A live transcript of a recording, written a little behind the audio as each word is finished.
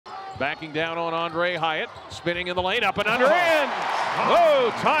Backing down on Andre Hyatt. Spinning in the lane, up and under, in!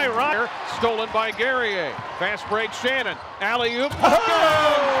 Oh, tie runner, stolen by Guerrier. Fast break, Shannon. Alley-oop,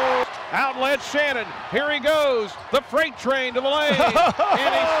 oh! Outlet, Shannon. Here he goes. The freight train to the lane. And he's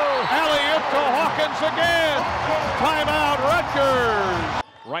alley-oop to Hawkins again. Timeout, Rutgers.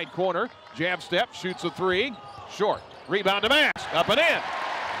 Right corner, jab step, shoots a three. Short. Rebound to Mask. Up and in.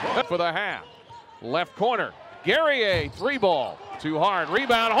 For the half. Left corner. Guerrier, three ball. Too hard.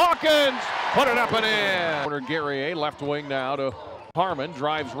 Rebound, Hawkins. Put it up and in. Corner Guerrier, left wing now to Harmon.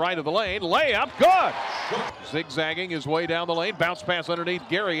 Drives right of the lane. Layup, good. Zigzagging his way down the lane. Bounce pass underneath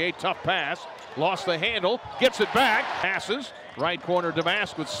Guerrier. Tough pass. Lost the handle. Gets it back. Passes. Right corner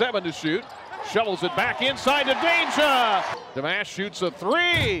Damask with 7 to shoot. Shovels it back inside to Danger. Damask shoots a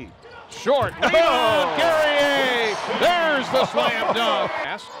three. Short. Rebound, Guerrier. There's the slam dunk.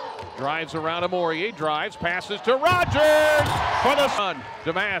 Drives around Amorier, drives, passes to Rogers for the Sun.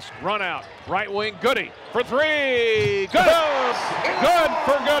 Damask, run out, right wing, Goody for three. Good, good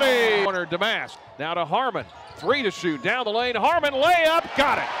for Goody. Corner, Damask, now to Harmon, 3 to shoot, down the lane, Harmon, layup,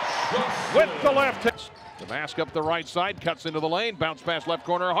 got it. With the left hit. Damask up the right side, cuts into the lane, bounce pass left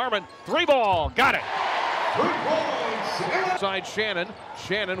corner, Harmon, 3 ball, got it. Side Shannon,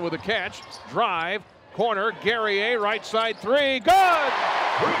 Shannon with a catch, drive, corner, Guerrier, right side 3, good!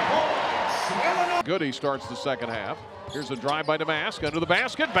 Goody starts the second half. Here's a drive by Damask, under the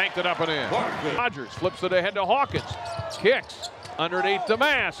basket, banked it up and in. Rogers flips it ahead to Hawkins, kicks, underneath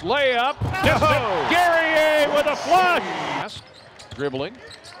Damask, layup, Guerrier with a flush! Dribbling,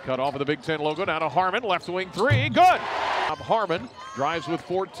 cut off of the Big Ten logo, now to Harmon, left wing 3, good! Harmon drives with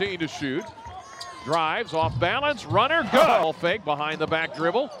 14 to shoot. Drives, off balance, runner, good. Ball fake, behind the back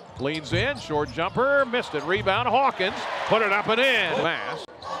dribble. Leans in, short jumper, missed it. Rebound, Hawkins, put it up and in.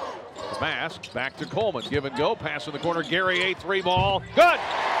 Mask, back to Coleman, give and go. Pass in the corner, Guerrier, 3 ball, good.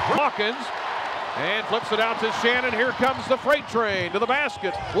 Hawkins, and flips it out to Shannon. Here comes the freight train to the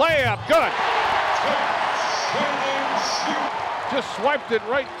basket. Layup, good. Just swiped it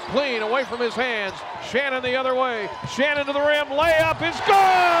right clean away from his hands. Shannon the other way. Shannon to the rim, layup is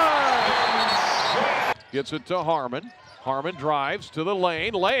good. Gets it to Harmon. Harmon drives to the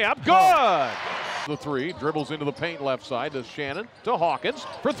lane. Layup, good! The 3, dribbles into the paint left side to Shannon, to Hawkins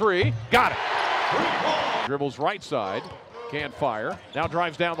for 3. Got it. Dribbles right side. Can't fire. Now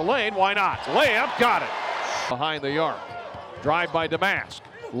drives down the lane. Why not? Layup, got it. Behind the arc. Drive by Damask.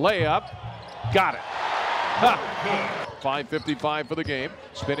 Layup, got it. 5:55 for the game.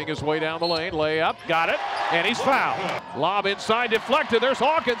 Spinning his way down the lane. Layup, got it. And he's fouled. Lob inside, deflected. There's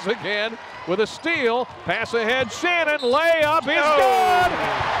Hawkins again with a steal. Pass ahead, Shannon. Layup is good.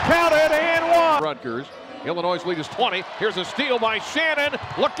 Counted and one. Rutgers. Illinois' lead is 20. Here's a steal by Shannon.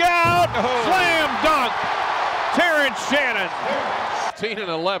 Look out. Slam dunk. Terrence Shannon. 15 and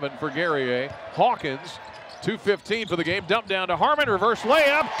 11 for Guerrier. Hawkins, 2:15 for the game. Dump down to Harmon. Reverse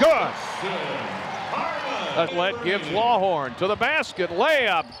layup. Good. Outlet gives Lawhorn to the basket.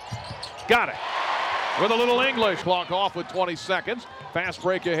 Layup. Got it. With a little English. Clock off with 20 seconds. Fast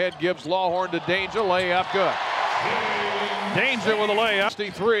break ahead gives Lawhorn to Danger. Layup good. Danger with a layup.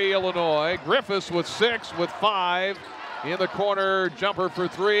 63 Illinois. Griffiths with 6 with 5. In the corner. Jumper for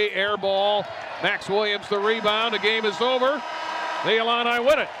 3. Air ball. Max Williams the rebound. The game is over. The Illini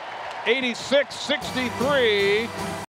win it. 86-63.